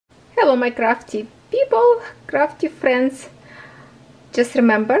Hello my crafty people, crafty friends. Just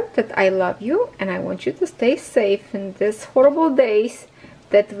remember that I love you and I want you to stay safe in these horrible days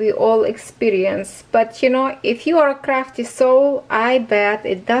that we all experience. But you know, if you are a crafty soul, I bet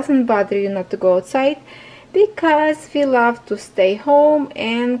it doesn't bother you not to go outside, because we love to stay home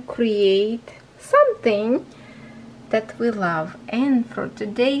and create something that we love. And for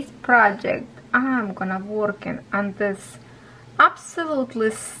today's project, I'm gonna work on this absolutely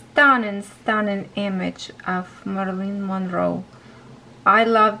stunning image of Marilyn Monroe. I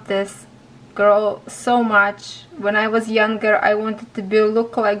love this girl so much. When I was younger, I wanted to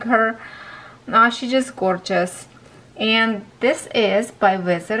look like her. Now she's just gorgeous. And this is by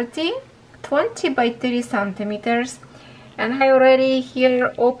Wizardi, 20 by 30 centimeters. And I already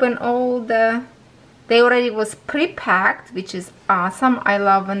here open all the, they already was pre-packed, which is awesome. I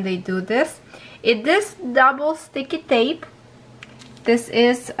love when they do this. It is double sticky tape. This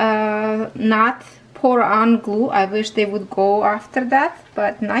is not pour on glue. I wish they would go after that,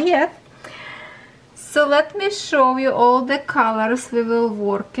 but not yet. So let me show you all the colors we will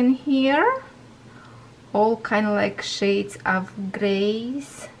work in here. All kind of like shades of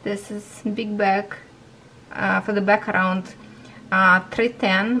grays. This is big bag for the background,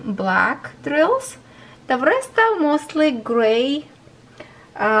 310 black drills. The rest are mostly gray,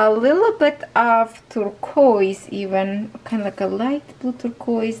 a little bit of turquoise, even kind of like a light blue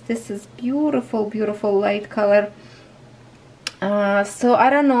turquoise. This is beautiful light color. So I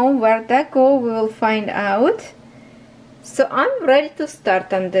don't know where that go, we will find out. So I'm ready to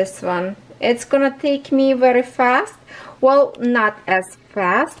start on this one. It's gonna take me very fast. Well, not as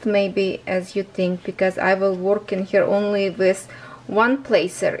fast maybe as you think, because I will work in here only with one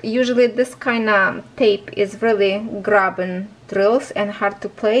placer. Usually this kind of tape is really grabbing drills and hard to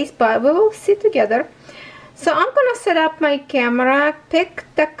place, but we will see together. So I'm gonna set up my camera, pick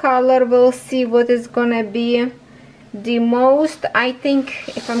the color, we'll see what is gonna be the most. I think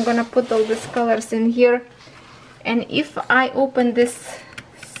if I'm gonna put all these colors in here, and if I open this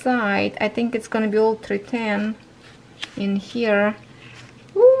side, I think it's gonna be all 310 in here.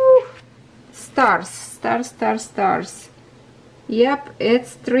 Woo! Stars. Yep,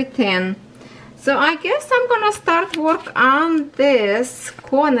 it's 310. So I guess I'm gonna start work on this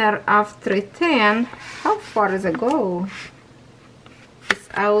corner of 310. How far does it go?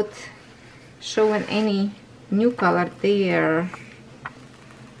 Without showing any new color there.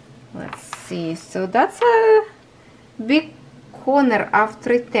 Let's see. So that's a big corner of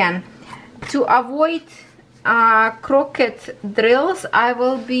 310. To avoid crooked drills, I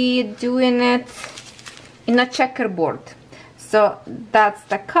will be doing it in a checkerboard. So that's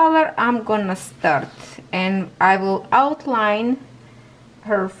the color I'm gonna start, and I will outline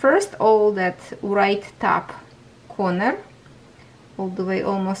her first, all that right top corner all the way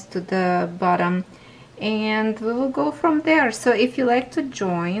almost to the bottom, and we will go from there. So if you like to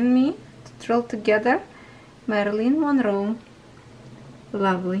join me to drill together Marilyn Monroe,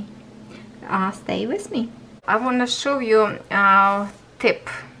 lovely, stay with me. I want to show you a tip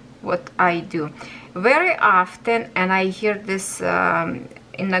what I do very often, and I hear this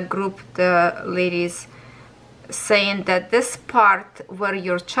in a group, the ladies saying that this part where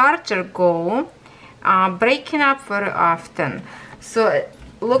your charger go breaking up very often. So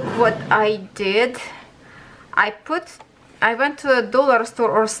look what I did. I went to a dollar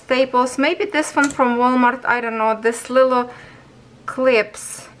store or Staples, maybe this one from Walmart, I don't know, this little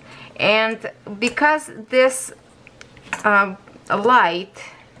clips, and because this light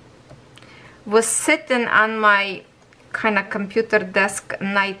was sitting on my kind of computer desk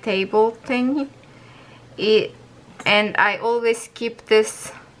night table thing, and I always keep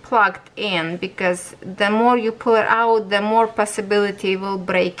this plugged in, because the more you pull it out, the more possibility it will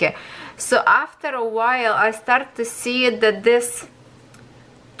break it. So after a while I start to see that this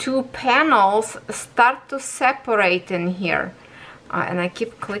two panels start to separate in here, and I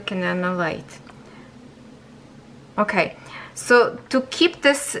keep clicking on the light. Okay, so to keep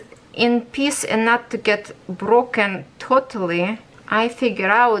this in peace and not to get broken totally, I figure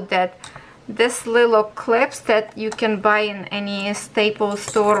out that this little clips that you can buy in any Staples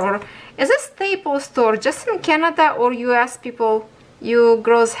store, or is a Staples store just in Canada or US people, you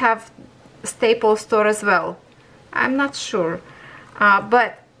girls have Staples store as well? I'm not sure,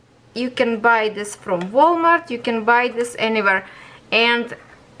 but you can buy this from Walmart, you can buy this anywhere, and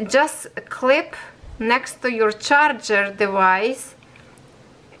just clip next to your charger device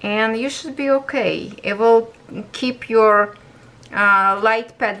and you should be okay. It will keep your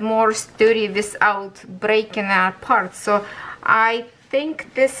light pad more sturdy without breaking apart. So I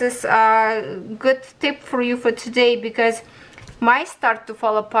think this is a good tip for you for today, because might start to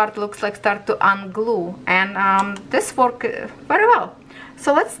fall apart, looks like start to unglue, and this worked very well.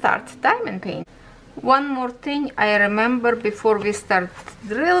 So let's start diamond paint. One more thing I remember before we start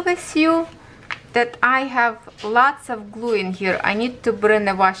drill with you, that I have lots of glue in here. I need to bring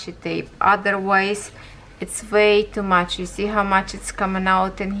a washi tape, otherwise it's way too much. You see how much it's coming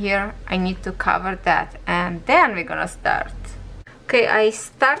out in here? I need to cover that, and then we're gonna start. Okay, I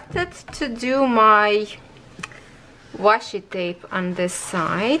started to do my washi tape on this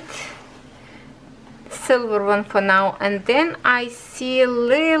side, silver one for now, and then I see a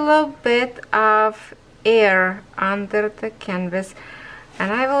little bit of air under the canvas,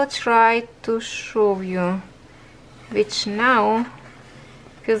 and I will try to show you, which now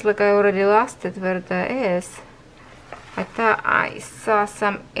feels like I already lost it where that is. I thought I saw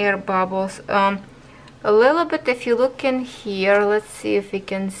some air bubbles. A little bit, if you look in here, let's see if we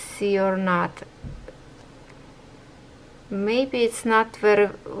can see or not. Maybe it's not very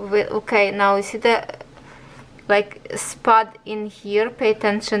okay. Now you see the like spot in here. Pay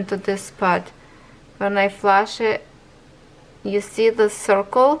attention to this spot. When I flash it, you see the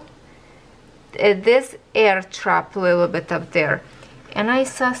circle. This air trap a little bit up there, and I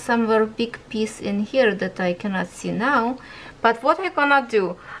saw somewhere big piece in here that I cannot see now. But what I'm gonna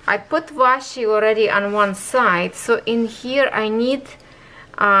do, I put washi already on one side, so in here I need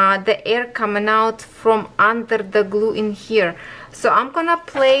the air coming out from under the glue in here. So I'm gonna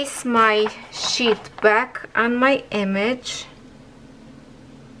place my sheet back on my image.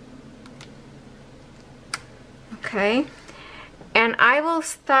 Okay, and I will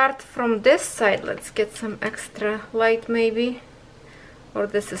start from this side. Let's get some extra light maybe, or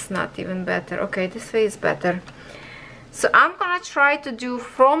this is not even better. Okay, this way is better. So I'm gonna try to do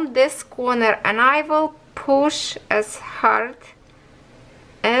from this corner, and I will push as hard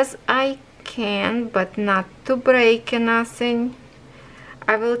as I can, but not to break nothing.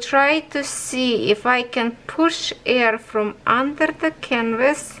 I will try to see if I can push air from under the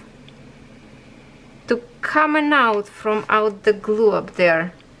canvas to coming out from out the glue up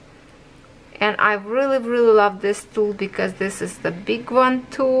there. And I really love this tool, because this is the big one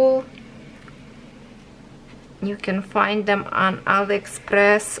tool. You can find them on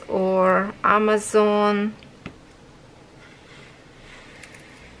AliExpress or Amazon.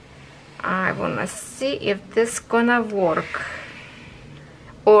 I wanna see if this gonna work.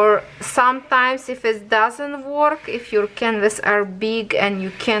 Or sometimes if it doesn't work, if your canvas are big and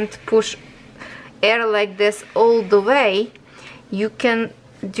you can't push air like this all the way, you can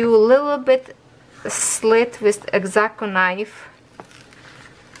do a little bit slit with X-Acto knife.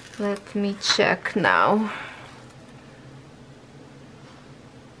 Let me check now.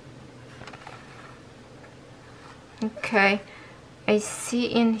 Okay, I see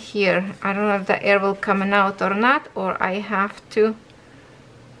in here, I don't know if the air will come out or not, or I have to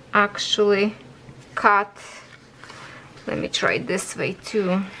actually cut. Let me try it this way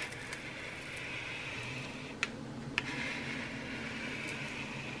too.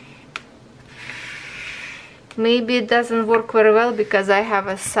 Maybe it doesn't work very well because I have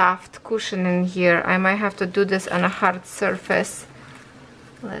a soft cushion in here. I might have to do this on a hard surface.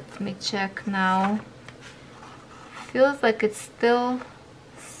 Let me check now. Feels like it's still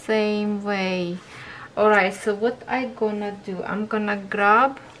same way. Alright, so what I gonna do, I'm gonna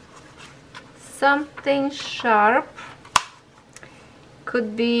grab something sharp.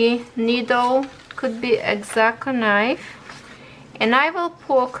 Could be needle, could be X-Acto knife, and I will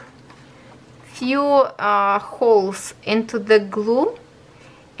poke few holes into the glue,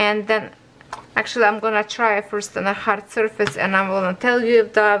 and then actually I'm gonna try first on a hard surface, and I'm gonna tell you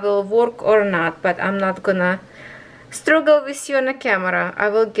if that will work or not, but I'm not gonna struggle with you on the camera. I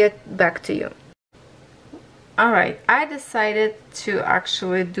will get back to you. Alright, I decided to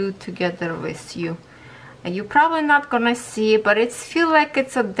actually do together with you. And you're probably not gonna see, but it feels like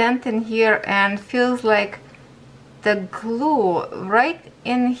it's a dent in here, and feels like the glue right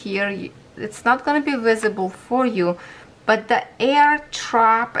in here, it's not gonna be visible for you, but the air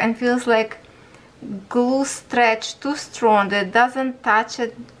trap, and feels like glue stretch too strong that it doesn't touch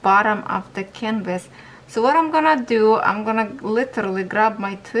the bottom of the canvas. So what I'm gonna do, I'm gonna literally grab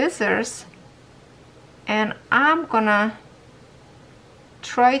my tweezers, and I'm gonna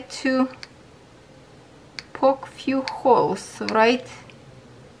try to poke few holes right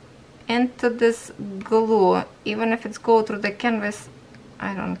into this glue. Even if it's go through the canvas,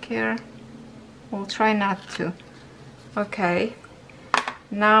 I don't care. We'll try not to. Okay,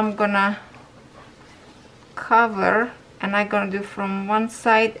 now I'm gonna cover, and I'm gonna do from one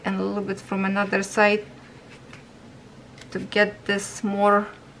side and a little bit from another side to get this more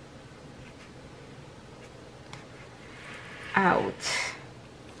out.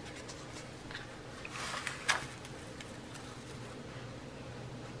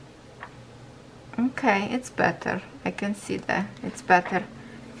 Okay, it's better. I can see that it's better.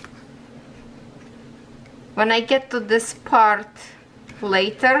 When I get to this part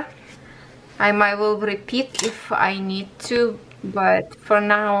later, I might will repeat if I need to, but for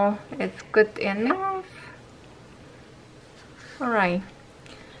now it's good enough. Alright,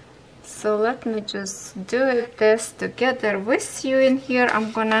 so let me just do this together with you in here.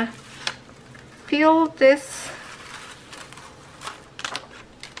 I'm gonna peel this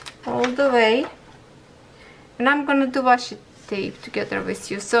all the way, and I'm gonna do washi tape together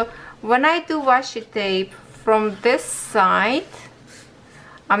with you. So when I do washi tape from this side,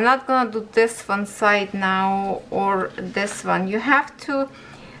 I'm not gonna do this one side now or this one. You have to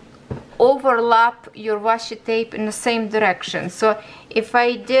overlap your washi tape in the same direction. So if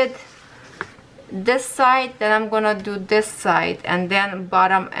I did this side, then I'm gonna do this side, and then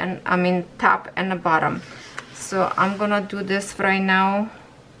bottom, and I mean top and the bottom. So I'm gonna do this right now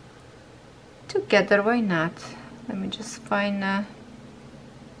together. Why not? Let me just find a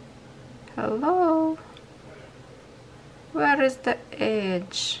hello. Where is the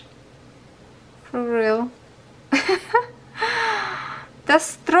edge? For real? The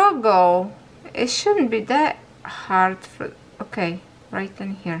struggle. It shouldn't be that hard for, okay, right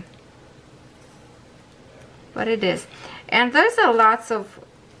in here. But it is. And there's a lots of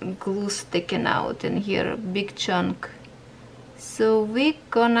glue sticking out in here, a big chunk. So we're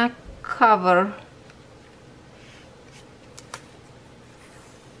gonna cover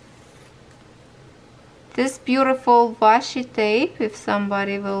this beautiful washi tape, if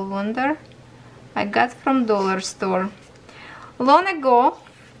somebody will wonder, I got from dollar store long ago,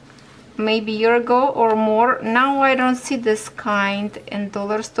 maybe a year ago or more. Now I don't see this kind in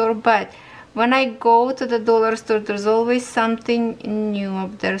dollar store, but when I go to the dollar store, there's always something new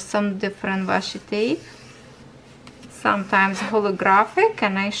up there, some different washi tape, sometimes holographic,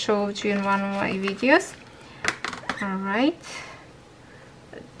 and I showed you in one of my videos. All right,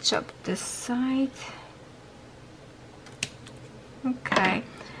 chop this side. Okay,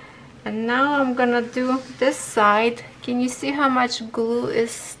 and now I'm gonna do this side. Can you see how much glue is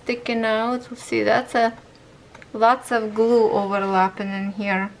sticking out? See, that's a lots of glue overlapping in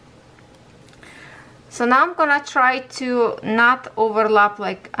here. So now I'm gonna try to not overlap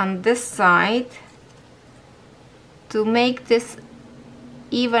like on this side to make this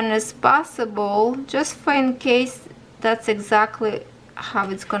even as possible, just for in case that's exactly how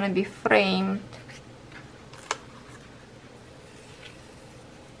it's gonna be framed.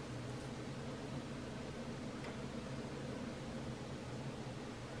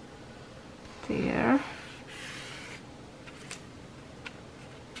 There.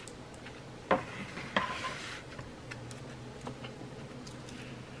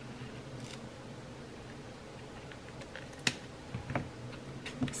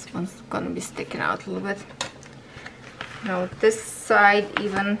 This one's gonna be sticking out a little bit. Now this side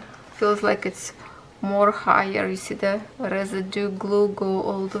even feels like it's more higher. You see the residue glue go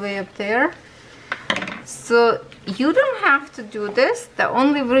all the way up there. So you don't have to do this. The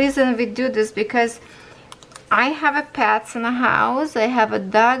only reason we do this because I have a pets in the house. I have a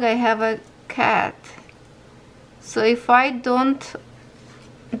dog, I have a cat. So if I don't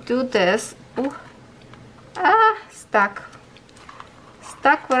do this, ooh, stuck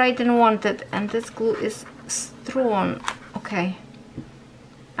where I didn't want it, and this glue is strong. Okay,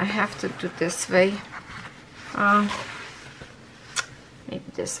 I have to do this way, maybe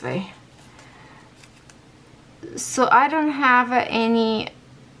this way. So I don't have any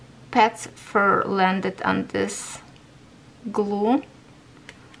pet's fur landed on this glue.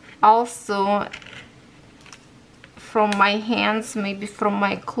 Also from my hands, maybe from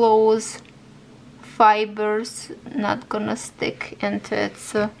my clothes, fibers not gonna stick into it.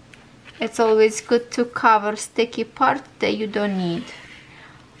 So it's always good to cover sticky part that you don't need.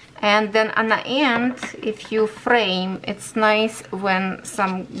 And then on the end, if you frame, it's nice when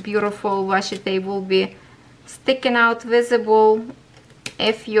some beautiful washi tape will be sticking out visible.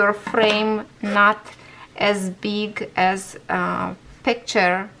 If your frame not as big as a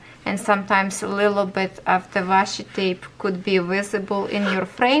picture, and sometimes a little bit of the washi tape could be visible in your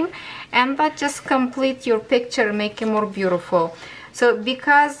frame, and that just complete your picture, make it more beautiful. So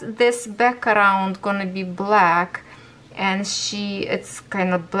because this background gonna be black, and it's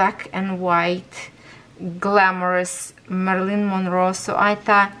kind of black and white, glamorous Marilyn Monroe, so I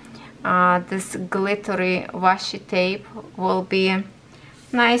thought this glittery washi tape will be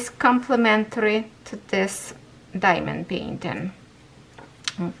nice complementary to this diamond painting.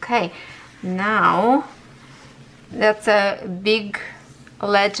 Okay, now that's a big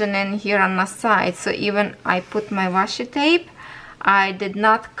legend in here on the side. So even I put my washi tape, I did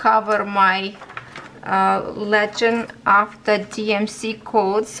not cover my legend of the DMC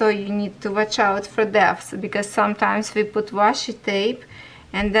code, so you need to watch out for that, because sometimes we put washi tape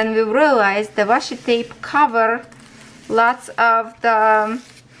and then we realize the washi tape cover lots of the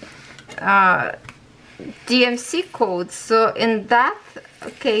DMC codes. So in that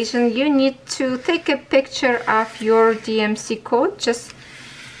occasion you need to take a picture of your DMC code. Just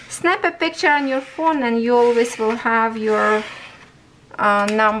snap a picture on your phone and you always will have your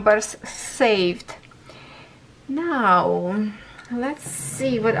numbers saved. Now let's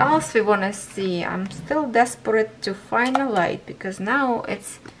see what else we want to see. I'm still desperate to find a light because now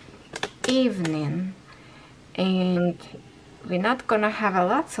it's evening and we're not gonna have a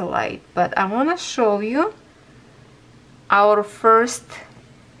lots of light, but I want to show you our first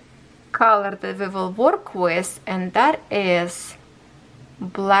color that we will work with, and that is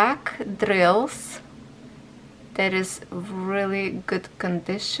black drills. That is really good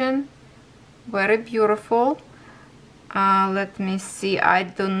condition, very beautiful. Let me see,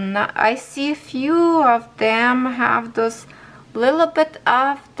 I see a few of them have those little bit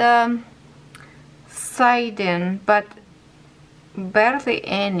of the siding, but barely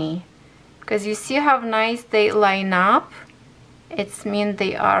any, because you see how nice they line up. It's mean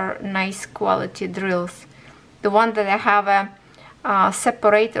they are nice quality drills. The one that I have a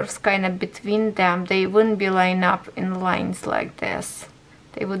separators kind of between them, they wouldn't be lined up in lines like this,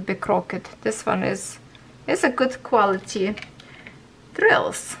 they would be crooked. This one is a good quality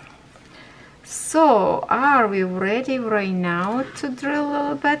drills. So are we ready right now to drill a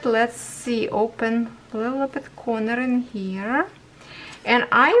little bit? Let's see, open a little bit corner in here, and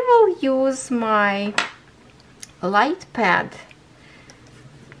I will use my light pad.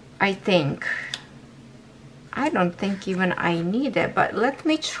 I think, I don't think even I need it, but let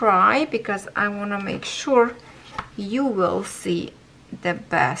me try because I want to make sure you will see the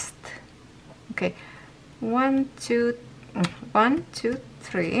best. Okay, 1 2 1 2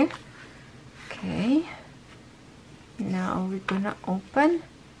 3. Okay, now we're gonna open.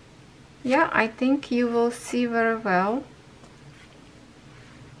 Yeah, I think you will see very well.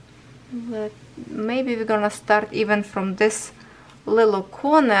 Maybe we're gonna start even from this little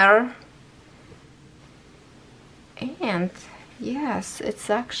corner, and yes, it's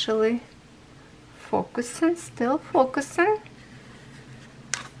actually focusing, still focusing.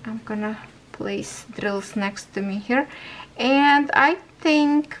 I'm gonna place drills next to me here, and I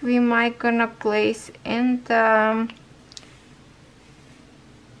think we might gonna place in the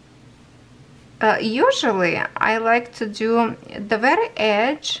usually I like to do the very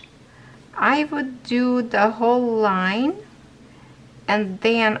edge. I would do the whole line, and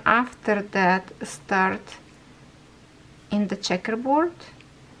then after that start in the checkerboard,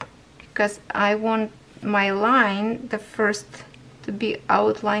 because I want my line the first to be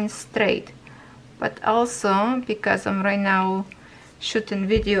outlined straight, but also because I'm right now shooting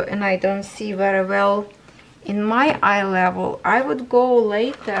video and I don't see very well in my eye level, I would go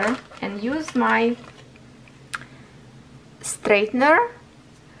later and use my straightener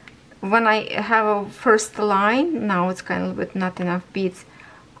when I have a first line. Now it's kind of with not enough beads.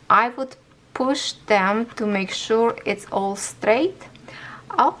 I would push them to make sure it's all straight.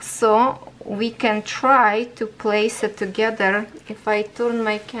 Also, we can try to place it together. If I turn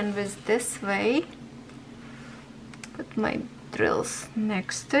my canvas this way, put my drills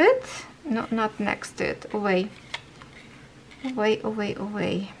next to it, no, not next to it, away,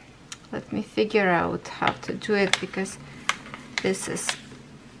 away. Let me figure out how to do it, because this is,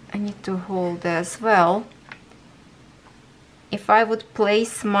 I need to hold as well. If I would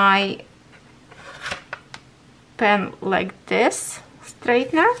place my pen like this,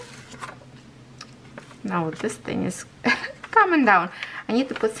 straightener, now this thing is coming down. I need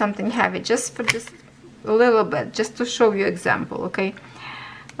to put something heavy just for this a little bit, just to show you example.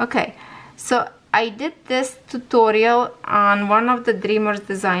 Okay, so I did this tutorial on one of the Dreamers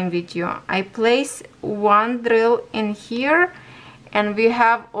design video. I place one drill in here, and we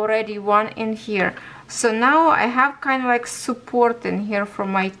have already one in here. So now I have kind of like support in here for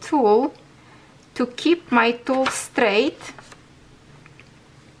my tool to keep my tool straight,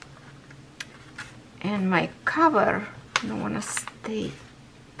 and my cover, I don't want to stay.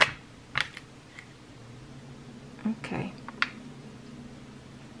 Okay,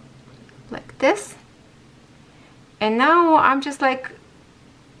 like this. And now I'm just like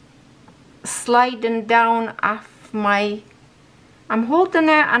sliding down off my, I'm holding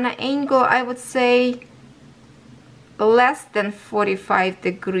it on an angle, I would say less than 45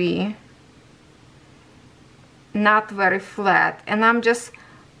 degree. not very flat, and I'm just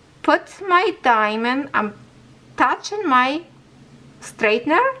put my diamond, I'm touching my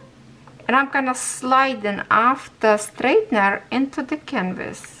straightener, and I'm gonna slide it off the straightener into the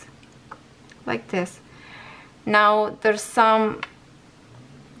canvas like this. Now there's some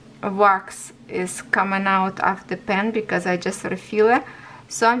wax is coming out of the pen because I just refill it,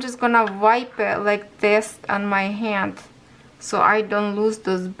 so I'm just gonna wipe it like this on my hand so I don't lose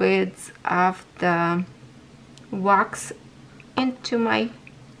those bits of the wax into my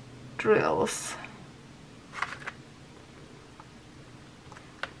drills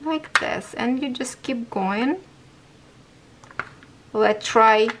like this, and you just keep going. Let's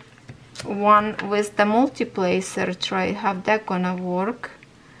try one with the multiplacer, try how that gonna work.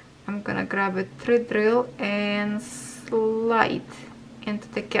 I'm gonna grab a thread drill and slide into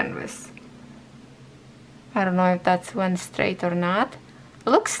the canvas. I don't know if that's went straight or not.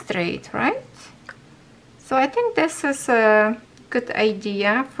 Looks straight, right? So I think this is a good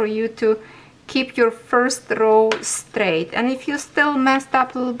idea for you to keep your first row straight. And if you still messed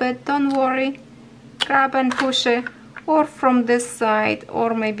up a little bit, don't worry. Grab and push it, or from this side,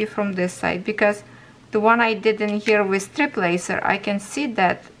 or maybe from this side, because the one I did in here with strip laser, I can see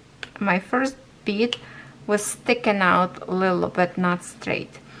that my first bead was sticking out a little bit, not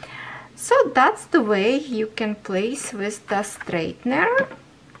straight. So that's the way you can place with the straightener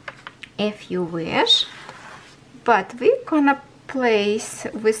if you wish, but we're gonna place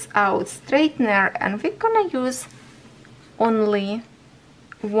without straightener, and we're gonna use only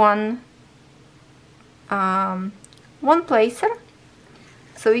one placer,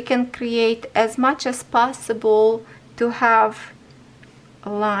 so we can create as much as possible to have a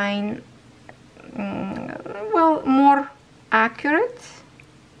line well, more accurate,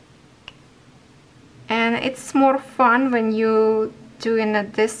 and it's more fun when you doing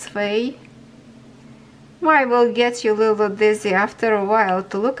it this way. Why, will get you a little dizzy after a while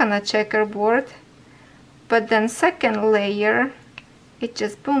to look on a checkerboard, but then second layer, it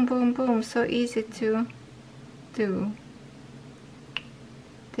just boom boom boom, so easy to do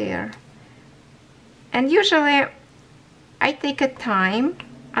there. And usually I take a time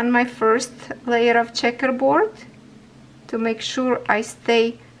on my first layer of checkerboard to make sure I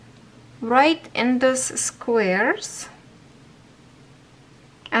stay right in those squares,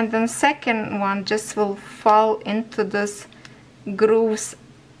 and then second one just will fall into those grooves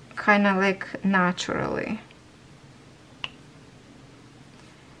kind of like naturally.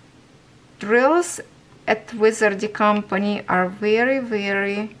 Drills at Wizardi company are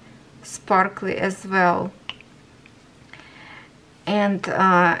very sparkly as well, and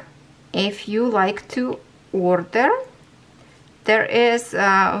if you like to order, there is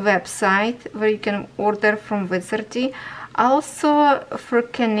a website where you can order from Wizardi. Also for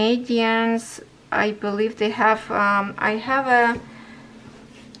Canadians, I believe they have I have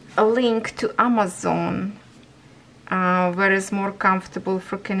a link to Amazon, where it's more comfortable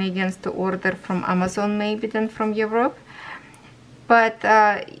for Canadians to order from Amazon maybe than from Europe, but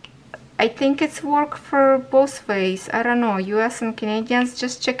I think it's work for both ways. I don't know, US and Canadians,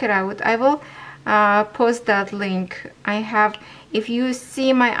 just check it out. I will post that link. I have, if you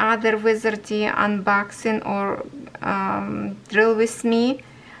see my other Wizardi unboxing or drill with me,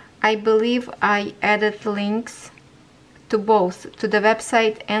 I believe I added links to both, to the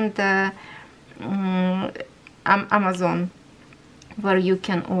website and the Amazon, where you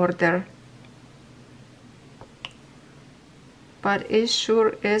can order. But it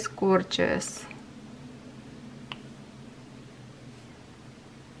sure is gorgeous.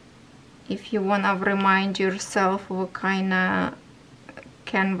 If you want to remind yourself what kind of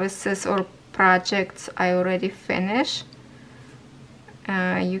canvases or projects I already finished,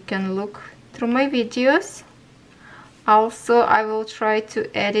 you can look through my videos. Also, I will try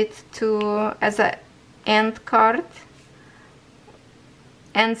to edit to as a end card,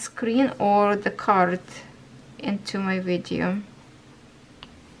 end screen, or the card into my video.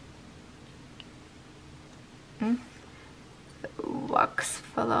 Wax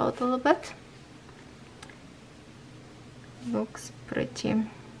fell out a little bit. Looks pretty.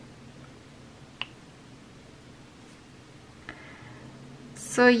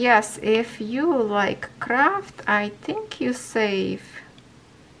 So yes, if you like craft, I think you're safe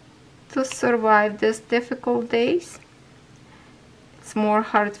to survive these difficult days. It's more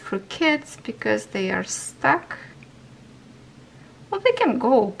hard for kids because they are stuck. Well, they can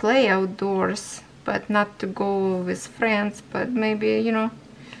go play outdoors, but not to go with friends, but maybe, you know,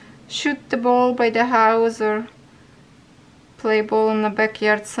 shoot the ball by the house or play ball in the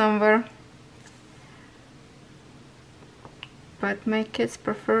backyard somewhere. But my kids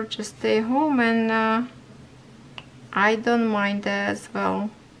prefer to stay home and I don't mind that as well.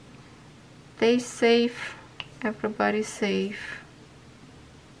 Stay safe, everybody safe.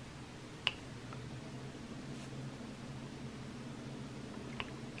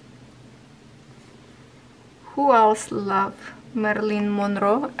 Who else loves Marilyn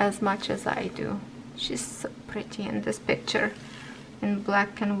Monroe as much as I do? She's so pretty in this picture, in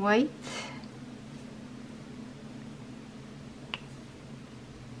black and white.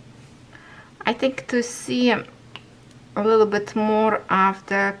 I think to see a little bit more of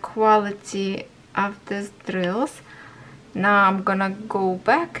the quality of these drills, now I'm gonna go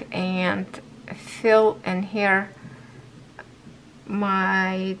back and fill in here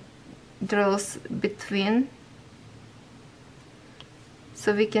my drills between,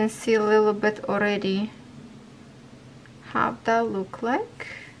 so we can see a little bit already how that look like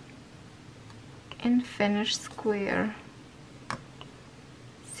in finished square.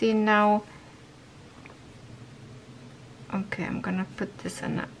 See now, okay, I'm gonna put this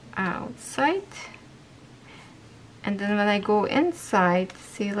on the outside, and then when I go inside,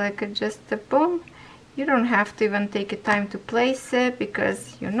 see, like just a boom, you don't have to even take a time to place it,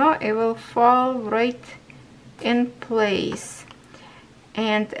 because you know it will fall right in place.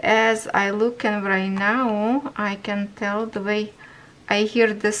 And as I look in right now, I can tell the way I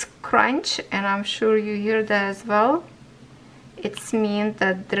hear this crunch, and I'm sure you hear that as well. It's mean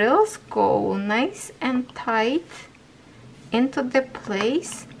that drills go nice and tight into the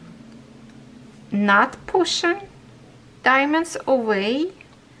place, not pushing diamonds away,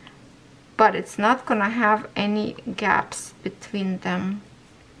 but it's not gonna have any gaps between them.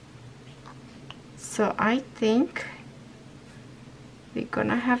 So I think we're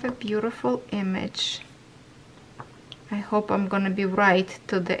gonna have a beautiful image. I hope I'm gonna be right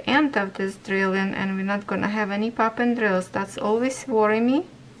to the end of this drilling and we're not gonna have any pop-in drills. That's always worry me,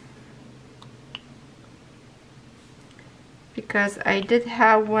 because I did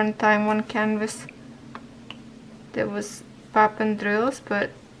have one time one canvas there was pop-in drills, but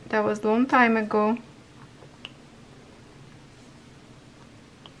that was a long time ago.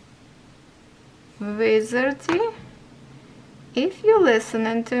 Wizardi, if you're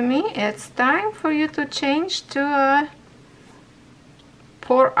listening to me, it's time for you to change to a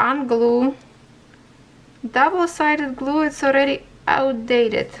pour on glue. Double-sided glue, it's already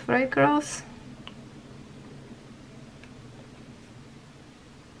outdated, right girls?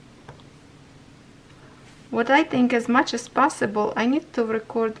 What I think, as much as possible, I need to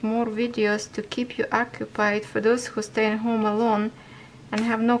record more videos to keep you occupied, for those who stay at home alone and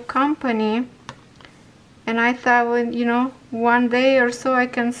have no company. And I thought, well, you know, one day or so I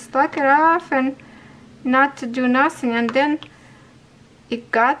can slack it off and not to do nothing. And then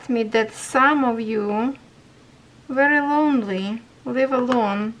it got me that some of you very lonely, live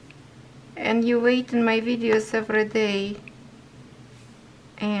alone, and you wait in my videos every day.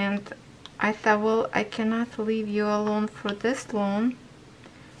 And I thought, well, I cannot leave you alone for this long,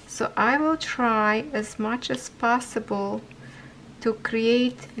 so I will try as much as possible to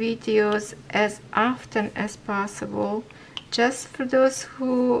create videos as often as possible, just for those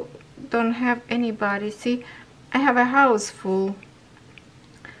who don't have anybody. See, I have a house full.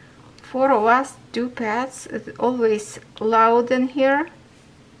 4 of us, 2 pets. It's always loud in here.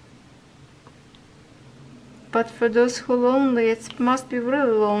 But for those who are lonely, it must be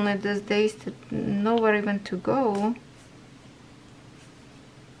really lonely these days, to nowhere even to go.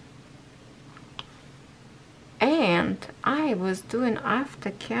 And I was doing off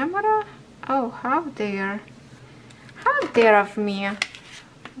the camera. Oh, how dare of me.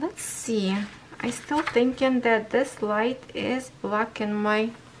 Let's see. I still thinking that this light is blocking my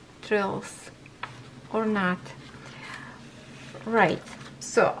drills or not. Right.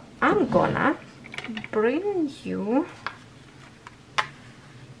 So I'm gonna bring you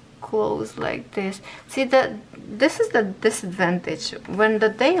close like this. See, that this is the disadvantage. When the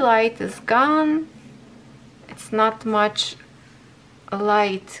daylight is gone, it's not much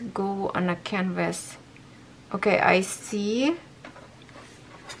light go on a canvas. Okay, I see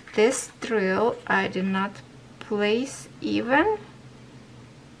this drill I did not place even,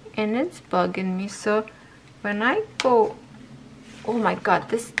 and it's bugging me. So when I go, oh my god,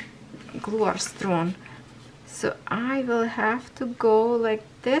 this glue are strong, so I will have to go like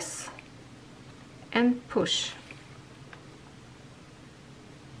this and push.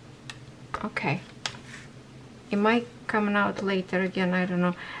 Okay, it might come out later again, I don't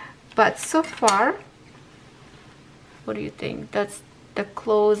know, but so far, what do you think? That's the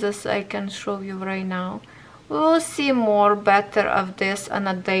closest I can show you right now. We'll see more better of this on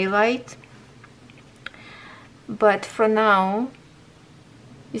a daylight, but for now,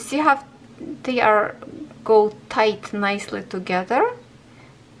 you see how they are go tight nicely together,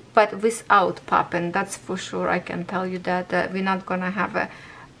 but without popping. That's for sure. I can tell you that we're not gonna have a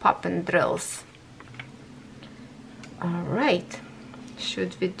popping drills. All right,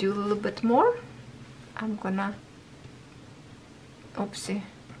 should we do a little bit more? I'm gonna, oopsie,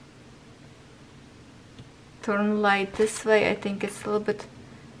 turn light this way. I think it's a little bit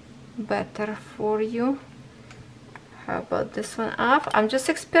better for you. How about this one off? I'm just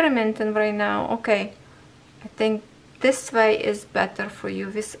experimenting right now. Okay, I think this way is better for you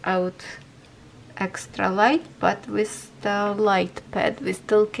without extra light, but with the light pad we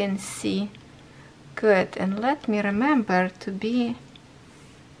still can see good. And let me remember to be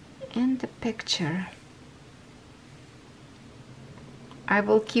in the picture. I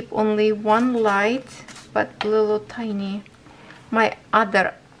will keep only one light, but a little tiny. My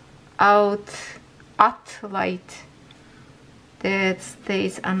other out light that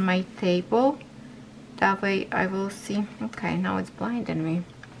stays on my table. That way I will see. Okay, now it's blinding me.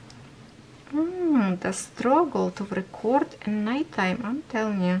 The struggle to record at nighttime, I'm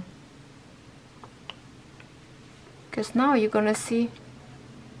telling you. Because now you're gonna see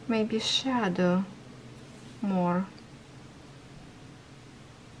maybe shadow more.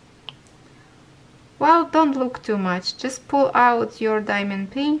 Well, don't look too much. Just pull out your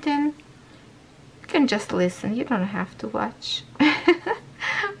diamond painting. You can just listen. You don't have to watch.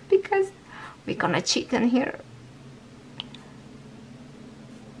 Because we're gonna cheat in here.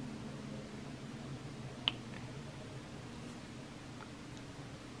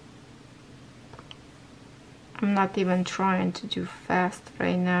 I'm not even trying to do fast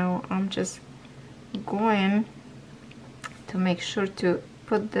right now. I'm just going to make sure to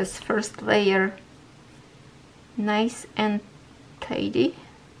put this first layer nice and tidy.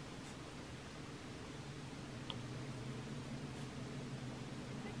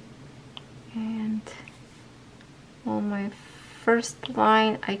 And on my first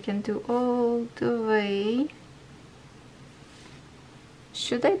line I can do all the way.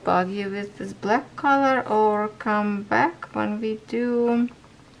 Should I bug you with this black color or come back when we do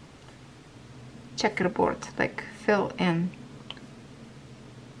checkerboard, like fill in?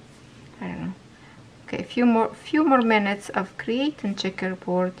 I don't know. Okay, few more minutes of creating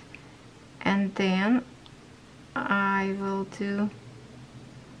checkerboard, and then I will do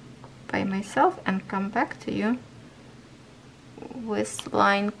by myself and come back to you with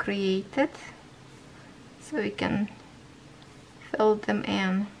line created so we can fill them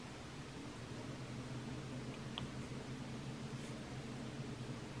in.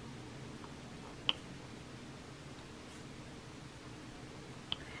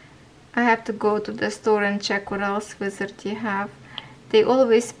 I have to go to the store and check what else Wizardi have. They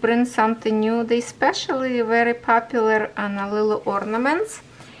always print something new. They especially very popular on a little ornaments,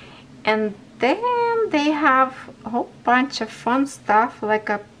 and then they have a whole bunch of fun stuff like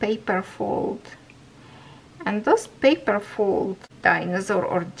a paper fold. And those paper fold dinosaur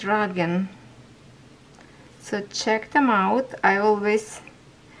or dragon, so check them out.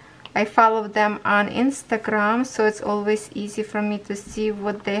 I follow them on Instagram, so it's always easy for me to see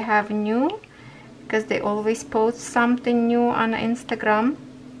what they have new, because they always post something new on Instagram.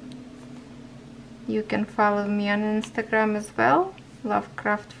 You can follow me on Instagram as well,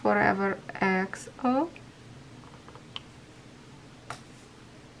 Lovecraftforever XO.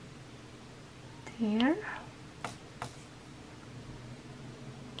 There.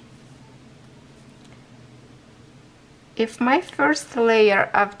 If my first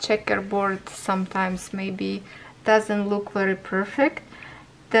layer of checkerboard sometimes maybe doesn't look very perfect,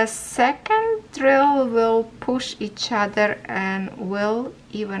 the second drill will push each other and will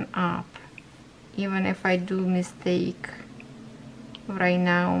even up. Even if I do mistake right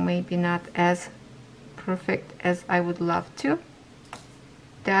now, maybe not as perfect as I would love to,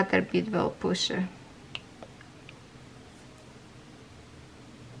 the other bit will push it.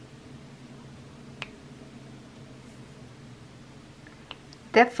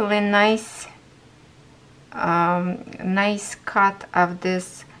 Definitely nice nice cut of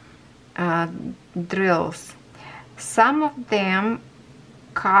this drills. Some of them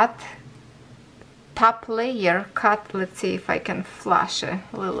cut top layer cut. Let's see if I can flash it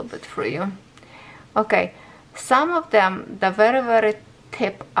a little bit for you. Okay, some of them the very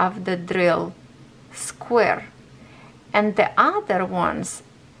tip of the drill square, and the other ones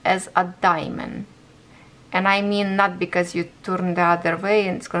as a diamond. And I mean not because you turn the other way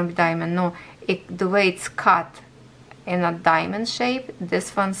and it's going to be diamond. No, the way it's cut in a diamond shape,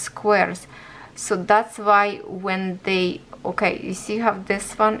 this one squares. So that's why when they, okay, you see how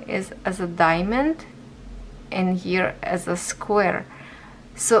this one is as a diamond and here as a square.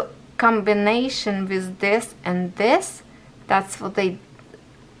 So combination with this and this, that's what they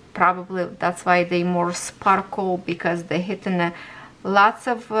probably, that's why they more sparkle, because they hit in a lots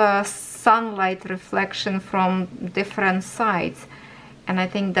of sunlight reflection from different sides, and I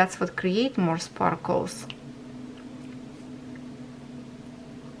think that's what create more sparkles.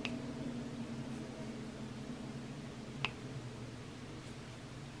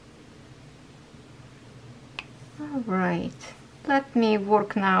 All right, let me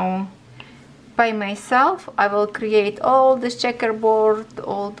work now by myself. I will create all this checkerboard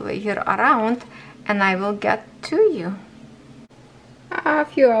all the way here around, and I will get to you. A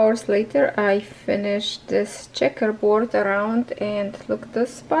few hours later, I finished this checkerboard around, and look, the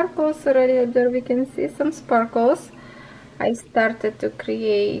sparkles already there. We can see some sparkles. I started to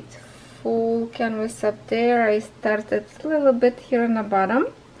create full canvas up there. I started a little bit here on the bottom,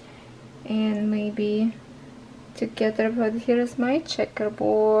 and maybe together, but here's my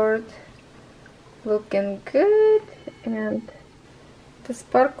checkerboard, looking good, and the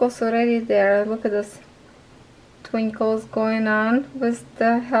sparkles already there. Look at this twinkles going on with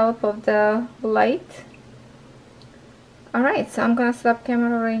the help of the light. Alright, so I'm gonna stop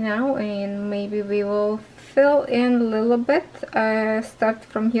camera right now, and maybe we will fill in a little bit. Start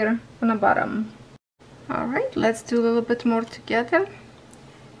from here on the bottom. Alright, let's do a little bit more together.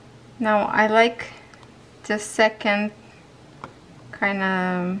 Now I like the second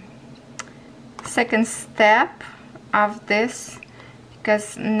second step of this,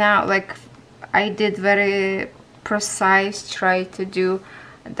 because now, like, I did very precise, try to do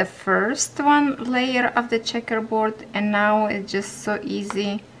the first one layer of the checkerboard, and now it's just so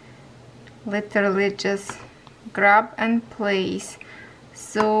easy, literally just grab and place.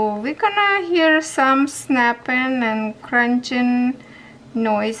 So we're gonna hear some snapping and crunching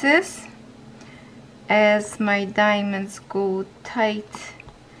noises as my diamonds go tight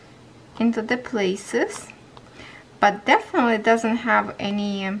into the places, but definitely doesn't have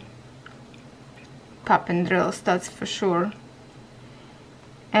any popping drills, that's for sure.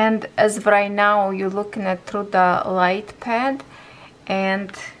 And as of right now, you're looking at through the light pad,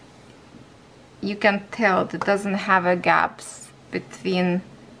 and you can tell it doesn't have a gaps between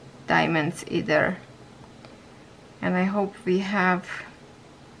diamonds either. And I hope we have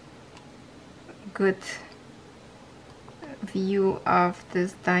good view of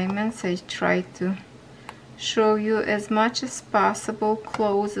these diamonds. I try to show you as much as possible,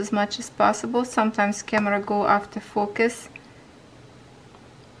 close as much as possible. Sometimes camera go after focus.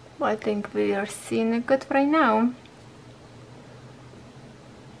 Well, I think we are seeing it good right now.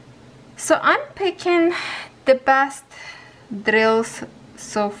 So I'm picking the best drills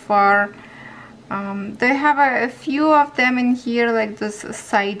so far. They have a few of them in here, like this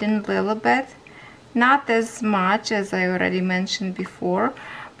siding a little bit, not as much as I already mentioned before,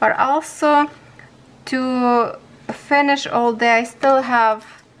 but also to finish all day I still have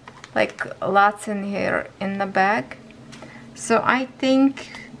like lots in here in the bag. So I think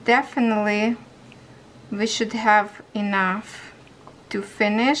definitely we should have enough to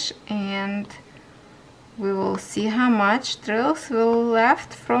finish, and we will see how much drills will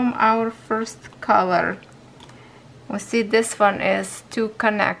left from our first color. We see this one is too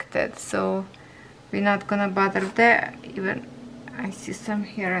connected, so we're not gonna bother there. Even I see some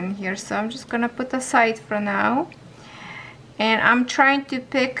here and here, so I'm just gonna put aside for now. And I'm trying to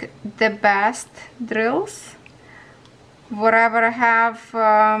pick the best drills, whatever I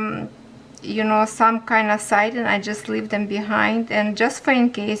have you know, some kind of siding, I just leave them behind, and just for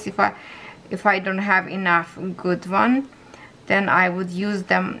in case if I don't have enough good one, then I would use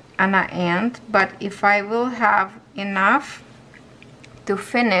them on the end. But if I will have enough to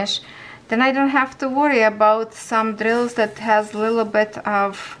finish, then I don't have to worry about some drills that has a little bit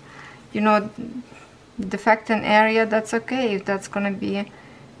of, you know, defecting area. That's okay, if that's gonna be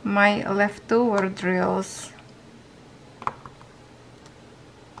my leftover drills.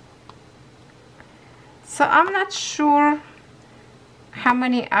 So I'm not sure how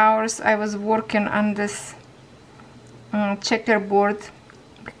many hours I was working on this checkerboard,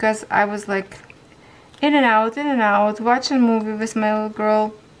 because I was like in and out, watching a movie with my little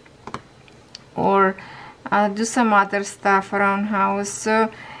girl, or do some other stuff around house. So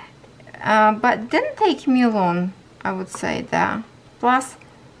but didn't take me long, I would say that. Plus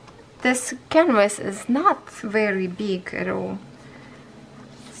this canvas is not very big at all,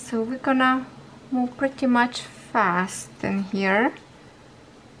 so we're gonna move pretty much fast in here.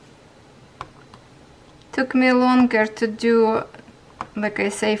 Took me longer to do, like I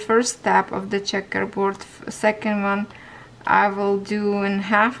say, first step of the checkerboard. Second one I will do in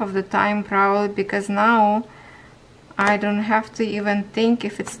half of the time probably, because now I don't have to even think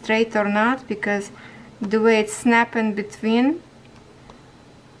if it's straight or not, because the way it's snapping between,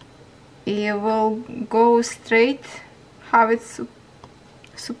 it will go straight how it's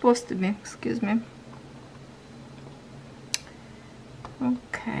supposed to be. Excuse me.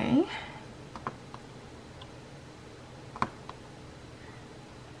 Okay.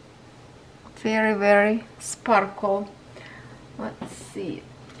 Very, very sparkle.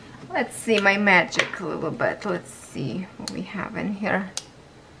 Let's see my magic a little bit. Let's see what we have in here.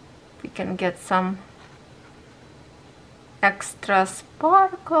 We can get some extra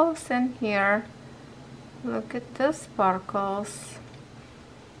sparkles in here. Look at the sparkles.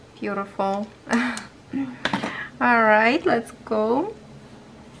 Beautiful. All right, let's go.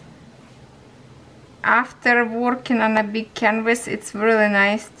 After working on a big canvas, it's really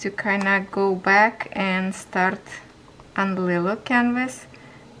nice to kind of go back and start on little canvas,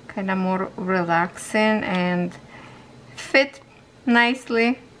 kind of more relaxing and fit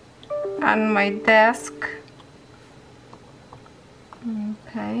nicely on my desk.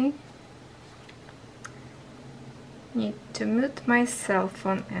 Okay. Need to mute my cell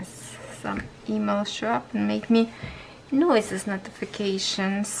phone as some emails show up and make me noises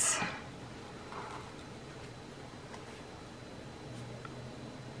notifications.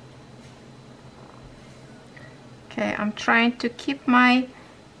 Okay, I'm trying to keep my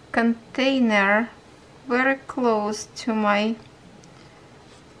container very close to my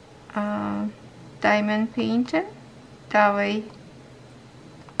diamond painting. That way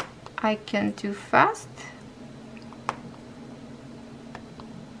I can do fast.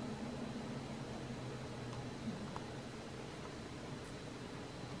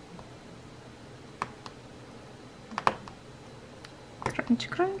 Crunch,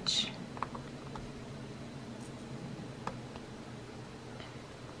 crunch.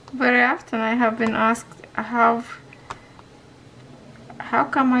 Very often I have been asked how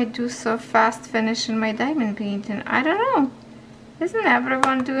come I do so fast finishing my diamond painting. I don't know. Isn't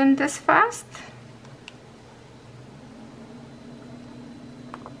everyone doing this fast?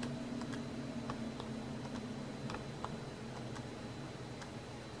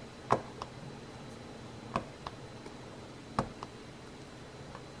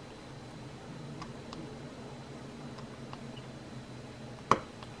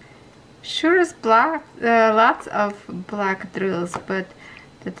 Sure is black, lots of black drills, but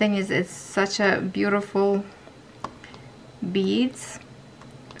the thing is, it's such a beautiful beads,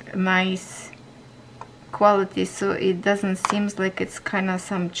 nice quality, so it doesn't seem like it's kind of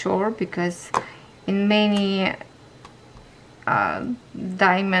some chore, because in many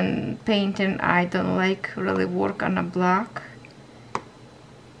diamond painting I don't like really work on a black,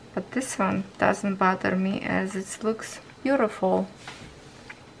 but this one doesn't bother me as it looks beautiful.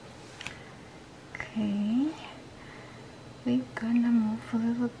 Okay, we're gonna move a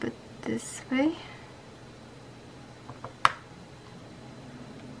little bit this way.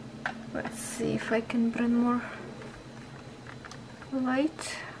 Let's see if I can bring more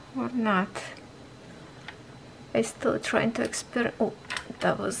light or not. I'm still trying to experiment. Oh,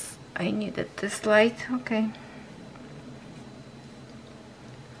 that was, I needed this light. Okay.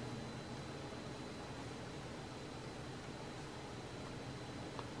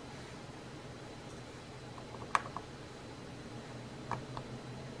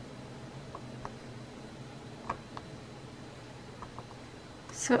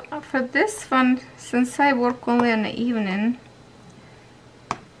 So for this one, since I work only in the evening,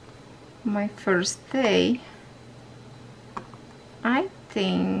 my first day, I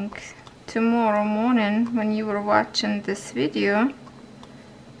think tomorrow morning when you are watching this video,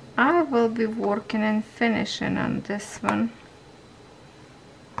 I will be working and finishing on this one.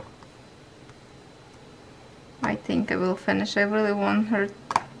 I think I will finish. I really want her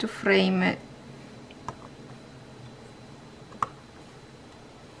to frame it.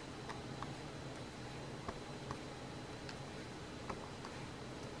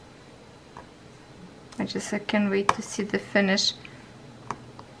 I can't wait to see the finish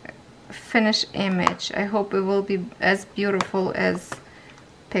image. I hope it will be as beautiful as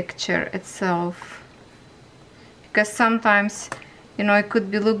picture itself, because sometimes, you know, it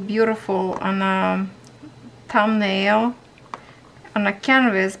could look beautiful on a thumbnail on a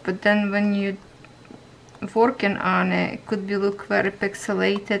canvas, but then when you working on it, it could look very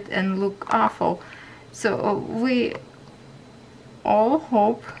pixelated and look awful. So we all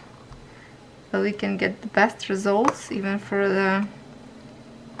hope that we can get the best results even for the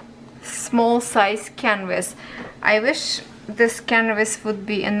small size canvas. I wish this canvas would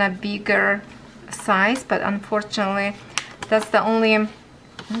be in a bigger size, but unfortunately that's the only,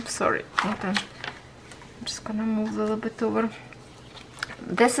 oops, sorry, I'm just gonna move a little bit over.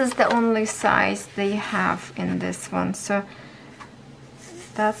 This is the only size they have in this one, so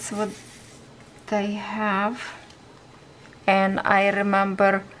that's what they have. And I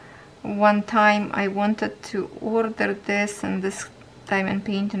remember one time I wanted to order this, and this diamond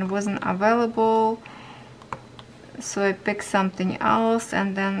painting wasn't available, so I picked something else.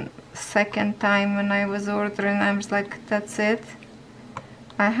 And then second time when I was ordering, I was like, that's it,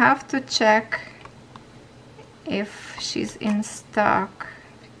 I have to check if she's in stock,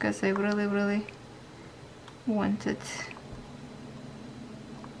 because I really want it.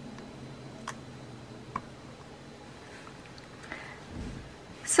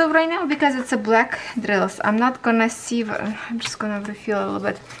 So right now, because it's a black drills, I'm not gonna sieve. I'm just gonna refill a little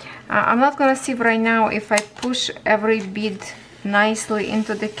bit. I'm not gonna sieve right now if I push every bead nicely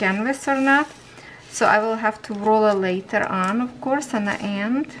into the canvas or not. So I will have to roll it later on, of course, on the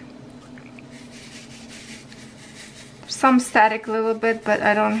end. Some static a little bit, but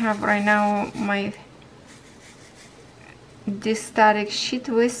I don't have right now this static sheet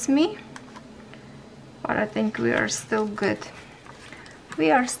with me. But I think we are still good.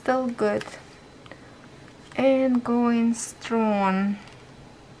 We are still good and going strong.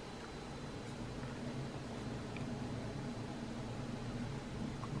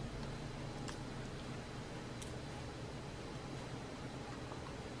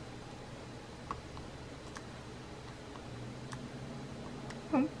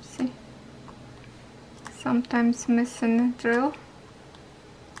 Oopsie. Sometimes missing a drill.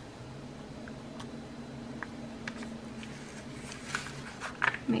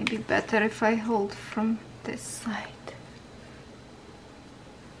 Maybe better if I hold from this side.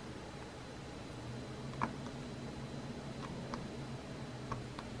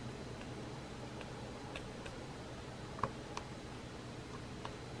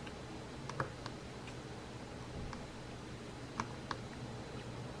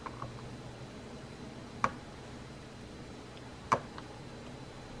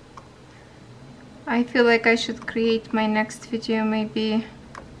 I feel like I should create my next video maybe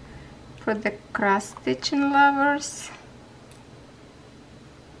for the cross stitching lovers.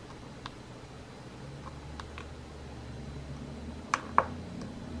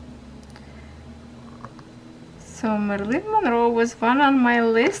 So Marilyn Monroe was one on my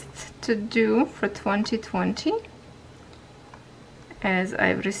list to do for 2020, as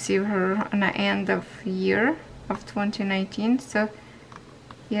I've received her on the end of year of 2019. So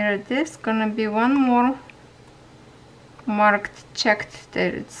here it is, gonna be one more marked, checked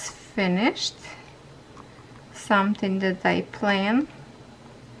that it's finished, something that I plan.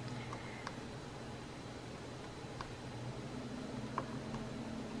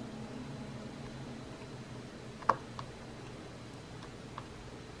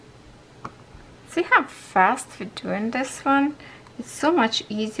 See how fast we're doing this one? It's so much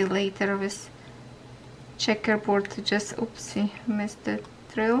easier later with checkerboard to just, oopsie, missed the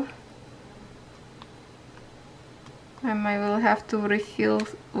drill. And I will have to refill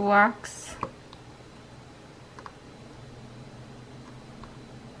wax.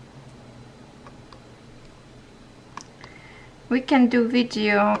 We can do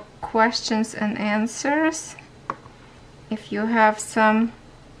video questions and answers. If you have some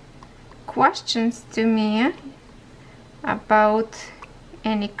questions to me about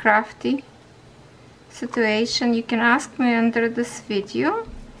any crafty situation, you can ask me under this video,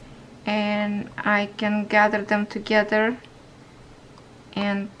 and I can gather them together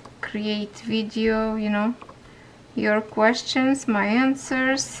and create video, you know, your questions, my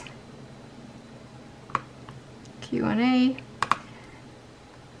answers, Q&A.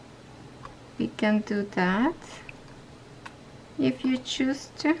 We can do that if you choose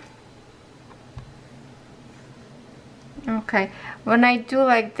to. Okay, when I do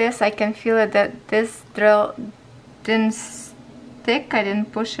like this, I can feel it that this drill didn't stick. I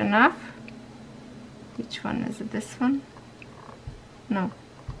didn't push enough. Which one is it? This one? No.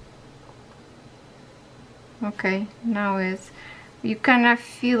 Okay, now is. You kind of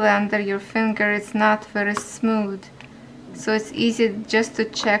feel it under your finger. It's not very smooth, so it's easy just to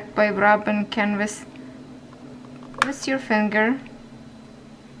check by rubbing canvas with your finger.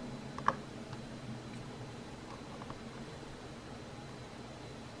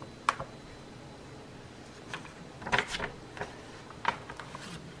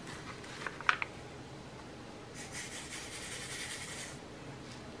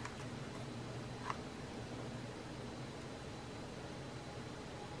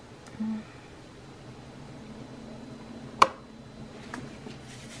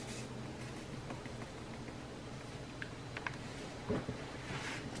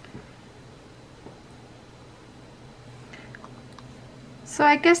 So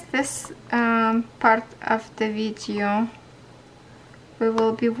I guess this part of the video we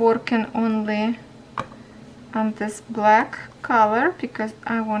will be working only on this black color, because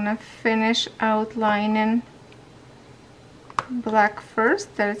I want to finish outlining black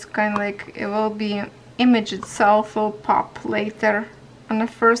first. That it's kind of like it will be image itself will pop later on the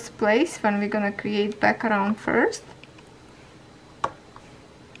first place when we're gonna create background first.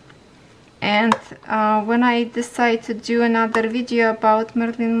 And when I decide to do another video about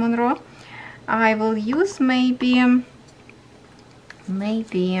Marilyn Monroe, I will use maybe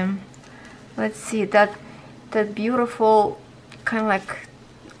let's see, that beautiful kind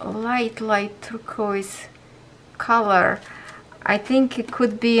of like light turquoise color. I think it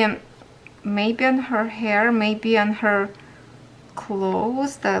could be maybe on her hair, maybe on her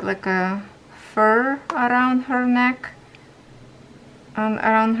clothes, that like a fur around her neck and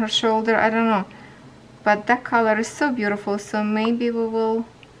around her shoulder, I don't know, but that color is so beautiful. So maybe we will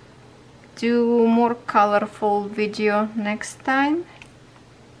do more colorful video next time,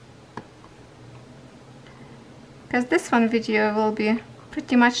 because this one video will be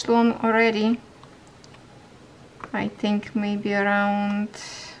pretty much long already. I think maybe around,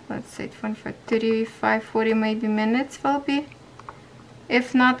 let's say 25, 35, 40 maybe minutes will be,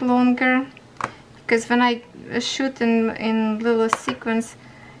 if not longer, because when I shoot in little sequence,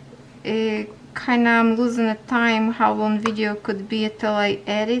 kind of I'm losing the time how long video could be till I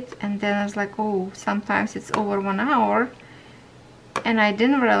edit, and then I was like, oh, sometimes it's over 1 hour, and I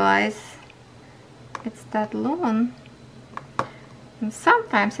didn't realize it's that long. And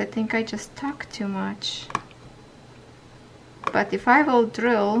sometimes I think I just talk too much. But if I will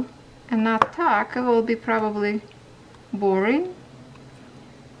drill and not talk, it will be probably boring.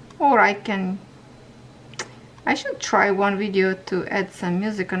 Or I should try one video to add some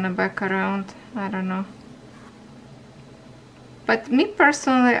music on the background. I don't know. But me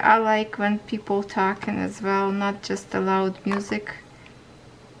personally, I like when people talking as well, not just the loud music,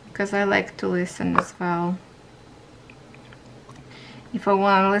 because I like to listen as well. If I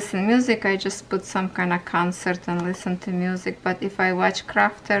want to listen to music, I just put some kind of concert and listen to music. But if I watch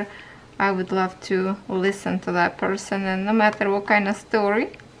crafter, I would love to listen to that person, and no matter what kind of story.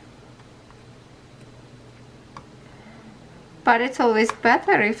 But it's always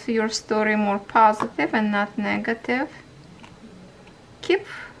better if your story more positive and not negative. Keep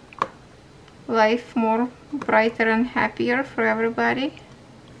life more brighter and happier for everybody.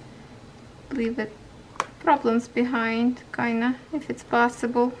 Leave it problems behind, kinda, if it's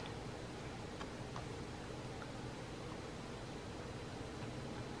possible.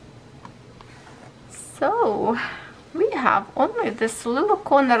 So we have only this little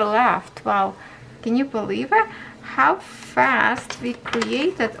corner left. Wow, can you believe it? How fast we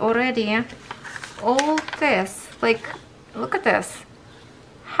created already all this. Like, look at this,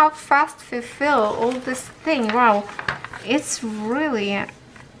 how fast we fill all this thing. Wow, it's really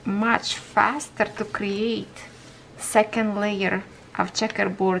much faster to create second layer of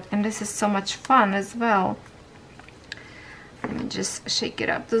checkerboard, and this is so much fun as well. Let me just shake it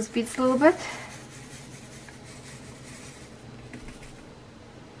up those beads a little bit.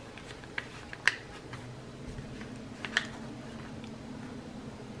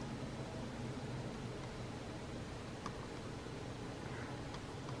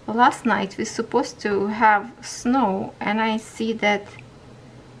 Last night we're supposed to have snow, and I see that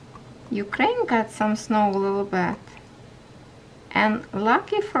Ukraine got some snow a little bit, and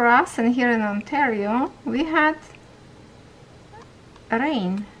lucky for us, and here in Ontario we had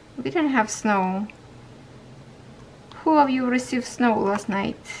rain. We didn't have snow. Who of you received snow last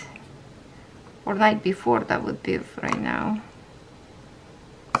night or night before? That would be right now.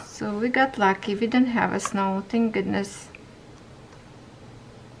 So we got lucky, we didn't have a snow, thank goodness.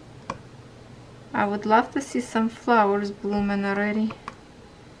 I would love to see some flowers blooming already,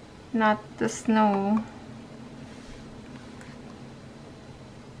 not the snow.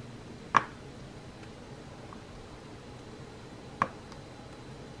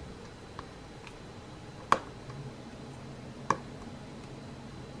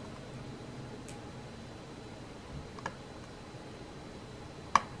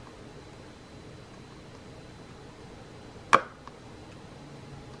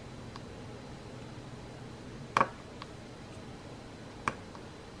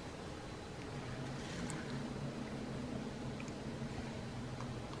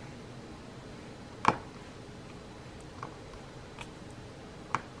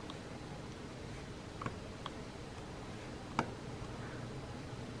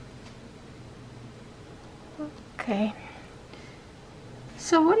 Okay,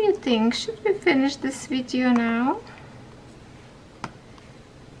 so what do you think? Should we finish this video now?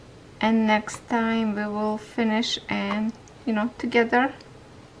 and next time we will finish and, you know, together.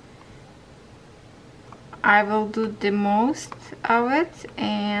 I will do the most of it,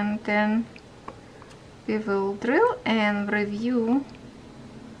 and then we will drill and review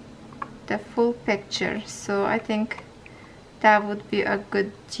the full picture. So I think that would be a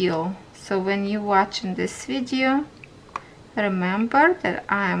good deal. So when you watching this video, remember that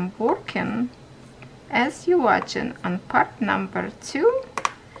I am working as you watching on part number 2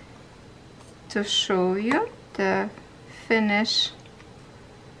 to show you the finished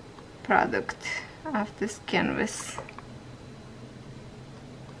product of this canvas.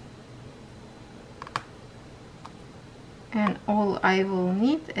 And all I will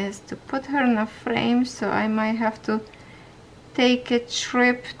need is to put her in a frame, so I might have to take a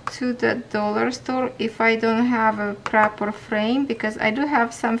trip to the dollar store if I don't have a proper frame, because I do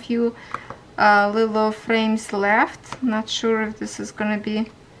have some few little frames left. Not sure if this is gonna be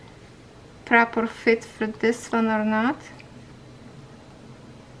proper fit for this one or not,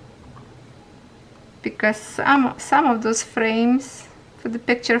 because some of those frames, for the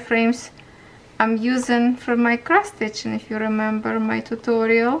picture frames, I'm using for my cross stitching, if you remember my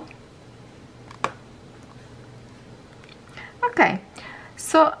tutorial. Okay,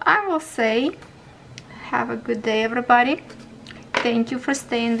 so I will say have a good day, everybody. Thank you for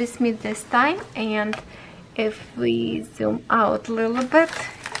staying with me this time. And if we zoom out a little bit,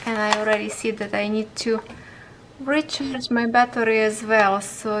 and I already see that I need to recharge my battery as well.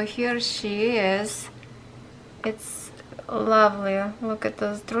 So here she is. It's lovely. Look at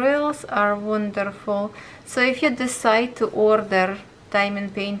those drills, are wonderful. So if you decide to order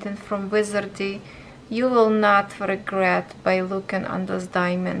diamond painting from Wizardi, you will not regret by looking on those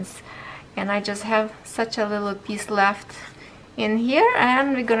diamonds. And I just have such a little piece left in here,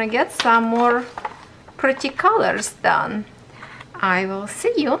 and we're gonna get some more pretty colors done. I will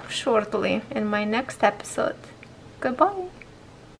see you shortly in my next episode. Goodbye.